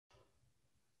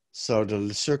So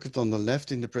the circuit on the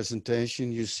left in the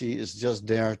presentation you see is just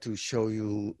there to show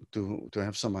you, to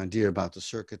have some idea about the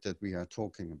circuit that we are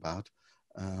talking about.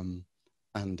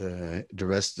 And the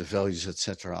rest, the values,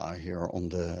 etc., are here on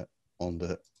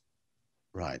the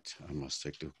right. I must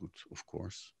take the hood, of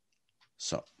course.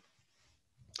 So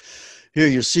here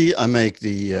you see I make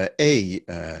the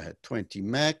A20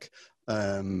 Mac.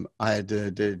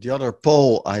 The other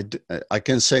pole I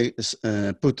can say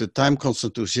put the time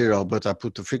constant to 0, but I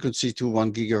put the frequency to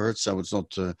 1 gigahertz, so it's not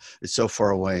it's so far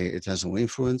away it has no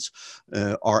influence.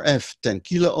 RF 10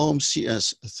 kilo ohms,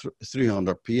 CS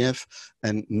 300 PF,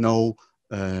 and no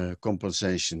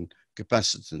compensation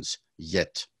capacitance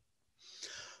yet.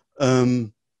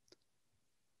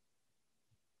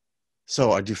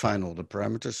 So I define all the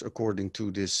parameters according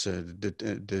to this,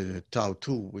 the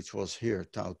tau2, which was here,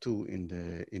 tau2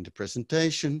 in the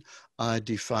presentation. I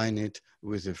define it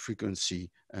with a frequency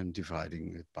and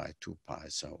dividing it by 2 pi.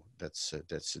 So that's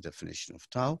the definition of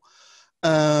tau.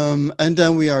 And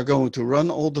then we are going to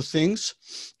run all the things.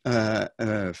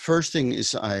 First thing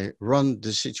is I run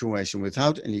the situation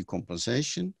without any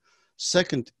compensation.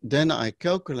 Second, then I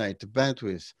calculate the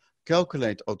bandwidth,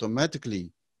 calculate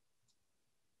automatically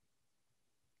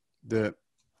the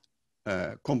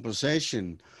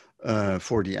compensation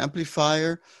for the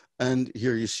amplifier. And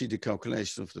here you see the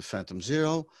calculation of the phantom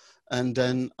zero. And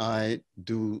then I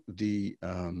do the,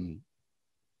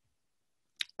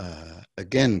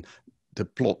 again,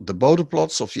 the Bode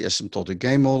plots of the asymptotic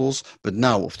gain models, but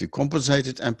now of the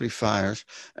compensated amplifiers.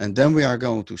 And then we are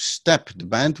going to step the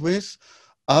bandwidth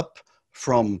up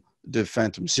from the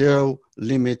phantom zero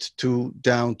limit to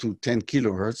down to 10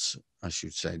 kilohertz. I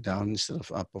should say down instead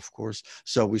of up, of course.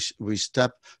 So we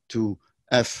step to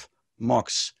F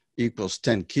max equals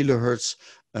 10 kilohertz,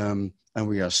 and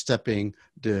we are stepping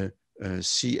the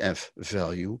CF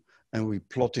value, and we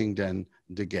plotting then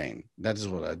the gain. That is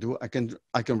what I do. I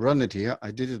can run it here.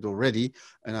 I did it already,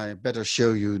 and I better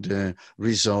show you the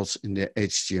results in the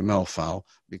HTML file,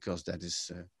 because that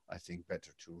is, I think,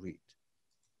 better to read.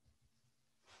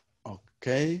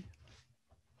 Okay.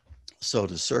 So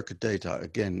the circuit data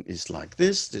again is like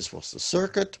this. This was the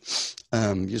circuit.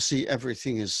 You see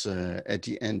everything is at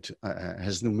the end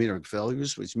has numeric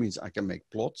values, which means I can make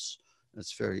plots.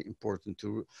 That's very important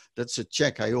to, that's a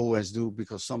check I always do,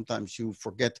 because sometimes you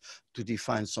forget to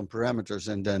define some parameters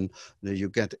and then you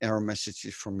get error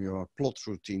messages from your plot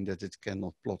routine that it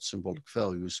cannot plot symbolic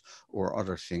values or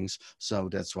other things. So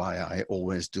that's why I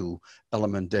always do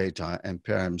element data and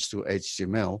params to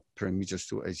HTML, parameters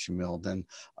to HTML. Then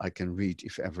I can read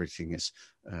if everything is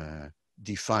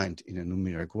defined in a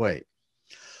numeric way.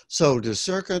 So the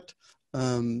circuit,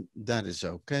 that is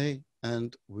okay.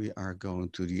 And we are going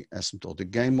to the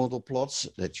asymptotic gain model plots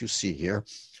that you see here.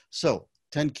 So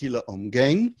 10 kilo ohm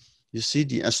gain, you see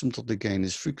the asymptotic gain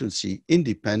is frequency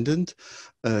independent.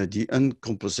 The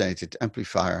uncompensated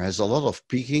amplifier has a lot of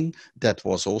peaking. That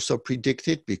was also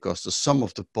predicted because the sum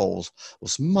of the poles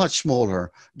was much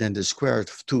smaller than the square root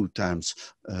of 2 times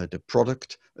the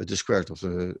product, the square root of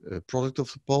the product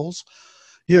of the poles.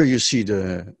 Here you see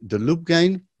the loop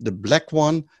gain, the black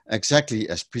one, exactly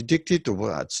as predicted.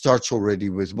 It starts already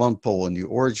with 1 pole in the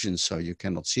origin, so you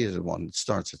cannot see it at 1. It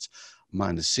starts at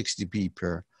minus 6 dB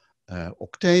per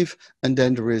octave. And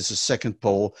then there is a second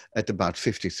pole at about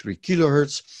 53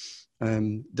 kilohertz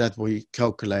that we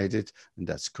calculated, and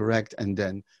that's correct. And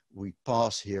then we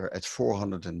pass here at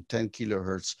 410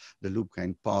 kilohertz. The loop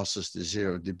gain passes the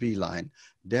 0 dB line.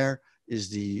 There is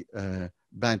the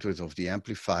bandwidth of the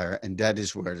amplifier, and that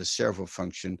is where the servo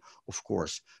function, of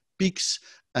course, peaks,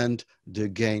 and the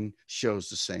gain shows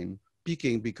the same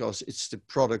peaking because it's the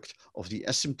product of the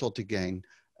asymptotic gain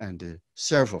and the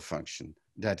servo function.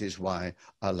 That is why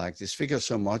I like this figure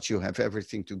so much. You have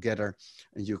everything together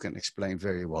and you can explain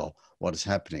very well what is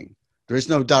happening. There is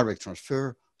no direct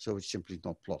transfer, so it's simply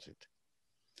not plotted.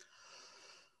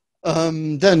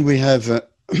 Then we have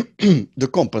the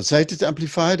compensated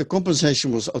amplifier. The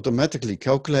compensation was automatically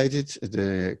calculated.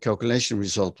 The calculation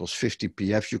result was 50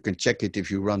 PF. You can check it if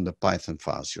you run the Python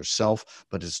files yourself,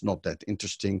 but it's not that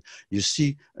interesting. You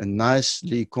see a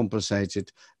nicely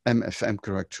compensated MFM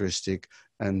characteristic,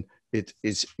 and it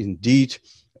is indeed,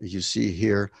 you see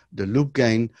here, the loop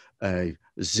gain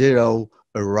 0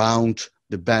 around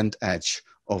the band edge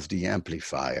of the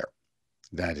amplifier.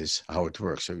 That is how it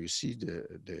works. So you see the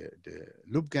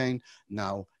loop gain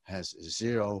now has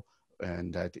 0,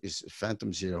 and that is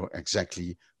phantom 0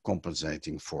 exactly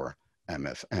compensating for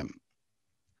MFM.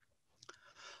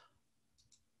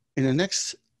 In the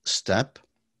next step,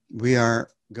 we are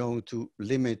going to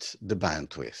limit the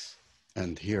bandwidth.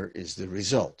 And here is the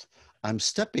result. I'm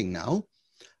stepping now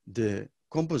the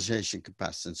compensation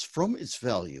capacitance from its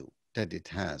value that it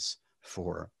has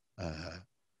for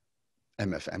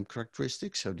MFM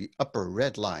characteristics. So the upper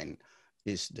red line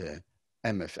is the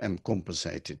MFM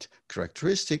compensated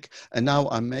characteristic. And now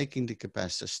I'm making the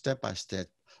capacitor step by step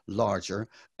larger,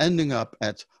 ending up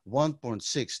at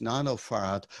 1.6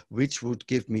 nanofarad, which would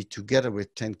give me, together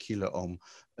with 10 kilo ohm,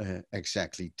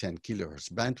 exactly 10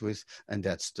 kilohertz bandwidth. And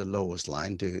that's the lowest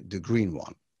line, the green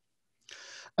one.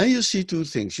 And you see two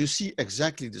things. You see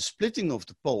exactly the splitting of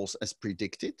the poles as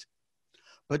predicted,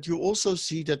 but you also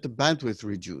see that the bandwidth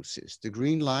reduces. The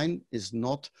green line is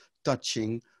not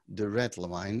touching the red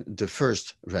line, the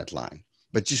first red line.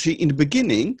 But you see in the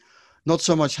beginning, not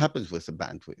so much happens with the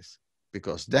bandwidth,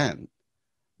 because then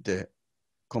the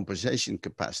compensation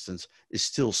capacitance is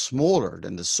still smaller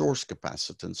than the source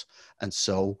capacitance. And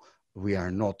so we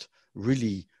are not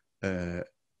really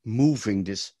moving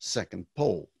this second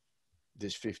pole,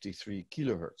 this 53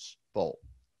 kilohertz pole.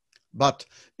 But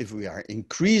if we are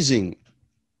increasing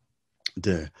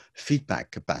the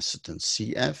feedback capacitance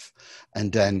CF,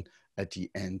 and then at the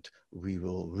end we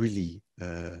will really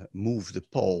move the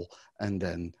pole, and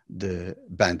then the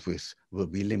bandwidth will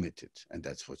be limited, and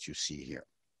that's what you see here.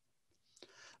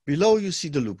 Below you see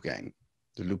the loop gain,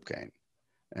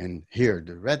 and here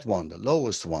the red one, the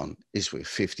lowest one, is with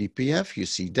 50 PF. You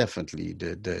see definitely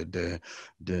the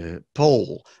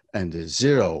pole and the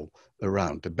zero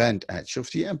around the band edge of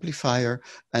the amplifier.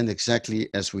 And exactly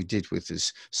as we did with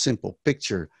this simple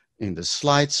picture in the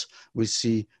slides, we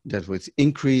see that with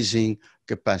increasing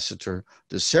capacitor,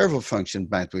 the servo function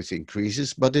bandwidth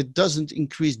increases, but it doesn't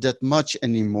increase that much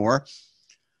anymore,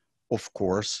 of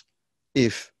course,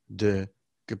 if the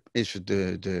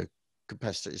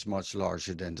capacitor is much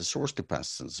larger than the source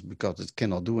capacitance, because it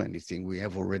cannot do anything. We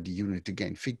have already unity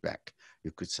gain feedback,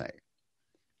 you could say.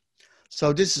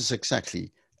 So this is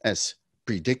exactly as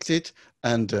predicted,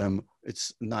 and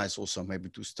it's nice also maybe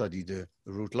to study the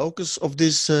root locus of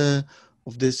this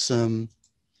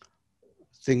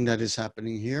thing that is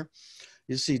happening here.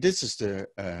 You see, this is the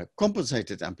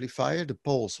compensated amplifier, the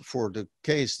poles for the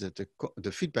case that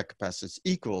the feedback capacitance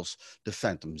equals the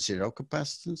phantom zero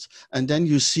capacitance. And then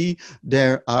you see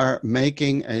they are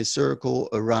making a circle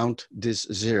around this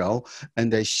zero,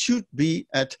 and they should be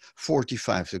at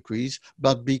 45 degrees.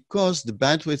 But because the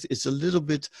bandwidth is a little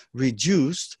bit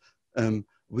reduced,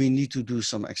 we need to do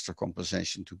some extra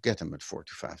compensation to get them at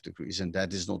 45 degrees. And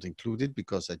that is not included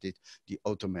because I did the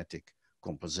automatic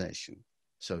compensation.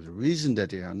 So the reason that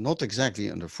they are not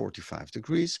exactly under 45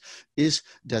 degrees is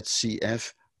that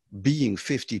CF, being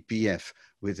 50 PF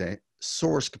with a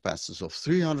source capacitance of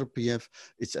 300 PF,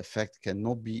 its effect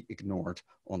cannot be ignored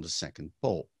on the second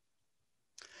pole.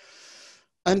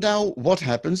 And now what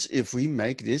happens if we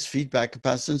make this feedback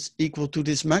capacitance equal to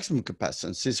this maximum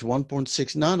capacitance, this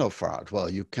 1.6 nanofarad? Well,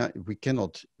 we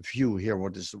cannot view here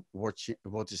what is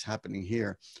happening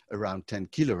here around 10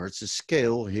 kilohertz. The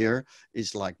scale here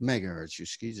is like megahertz. You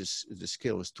see, the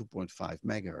scale is 2.5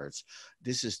 megahertz.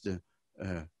 This is the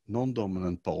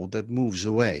non-dominant pole that moves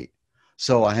away.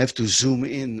 So I have to zoom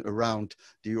in around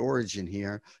the origin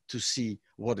here to see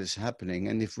what is happening.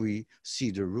 And if we see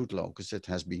the root locus that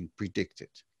has been predicted.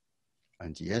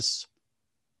 And yes,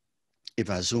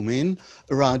 if I zoom in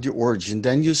around the origin,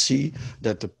 then you see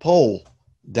that the pole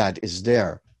that is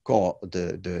there, called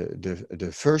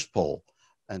the first pole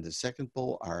and the second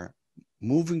pole, are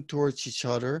moving towards each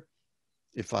other.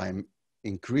 If I'm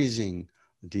increasing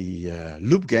the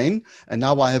loop gain, and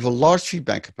now I have a large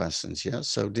feedback capacitance, yeah?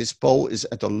 So this pole is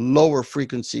at a lower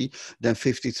frequency than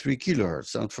 53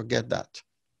 kilohertz, don't forget that.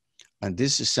 And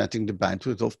this is setting the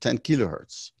bandwidth of 10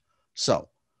 kilohertz. So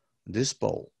this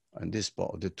pole and this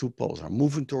pole, the two poles are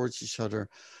moving towards each other,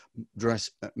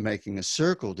 making a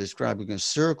circle, describing a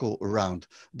circle around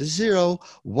the zero.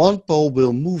 One pole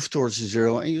will move towards the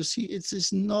zero, and you see it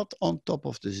is not on top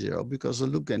of the zero because the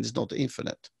loop gain is not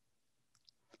infinite.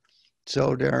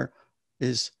 So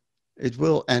it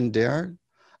will end there.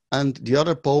 And the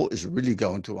other pole is really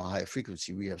going to a higher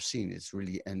frequency. We have seen it's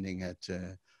really ending at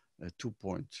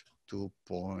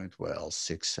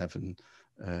 2.67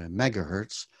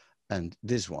 megahertz. And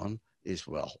this one is,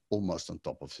 well, almost on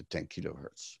top of the 10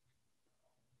 kilohertz.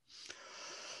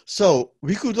 So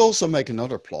we could also make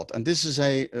another plot, and this is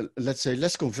a let's say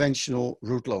less conventional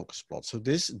root locus plot. So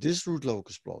this root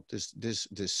locus plot, this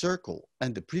circle,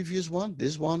 and the previous one,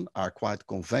 this one, are quite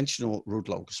conventional root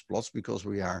locus plots because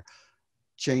we are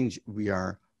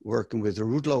working with the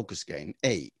root locus gain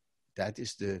A. That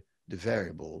is the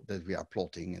variable that we are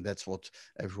plotting, and that's what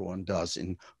everyone does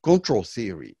in control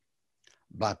theory.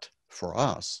 But for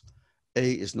us,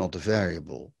 A is not a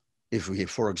variable. if we,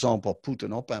 for example, put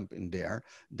an op-amp in there,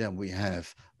 then we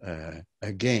have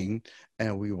a gain,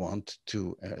 and we want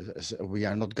to, we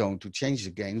are not going to change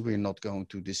the gain. We're not going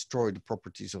to destroy the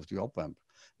properties of the op-amp.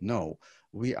 No,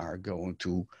 we are going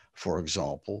to, for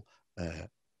example,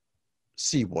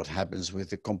 see what happens with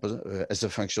the as a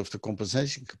function of the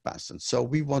compensation capacitance. So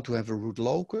we want to have a root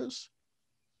locus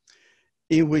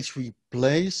in which we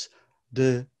place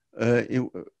the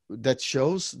that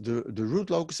shows the root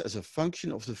locus as a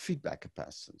function of the feedback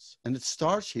capacitance. And it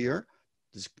starts here,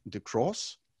 the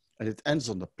cross, and it ends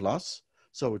on the plus.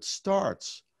 So it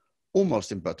starts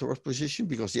almost in Butterworth position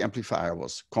because the amplifier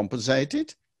was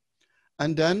compensated.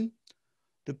 And then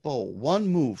the pole 1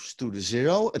 moves to the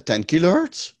 0 at 10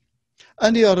 kilohertz,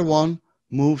 and the other one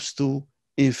moves to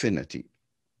infinity.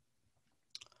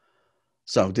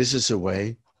 So this is a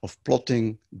way of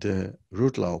plotting the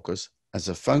root locus as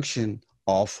a function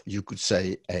of, you could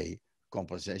say, a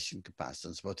compensation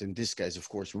capacitance. But in this case, of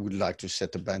course, we would like to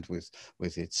set the bandwidth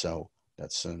with it. So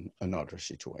that's another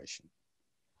situation.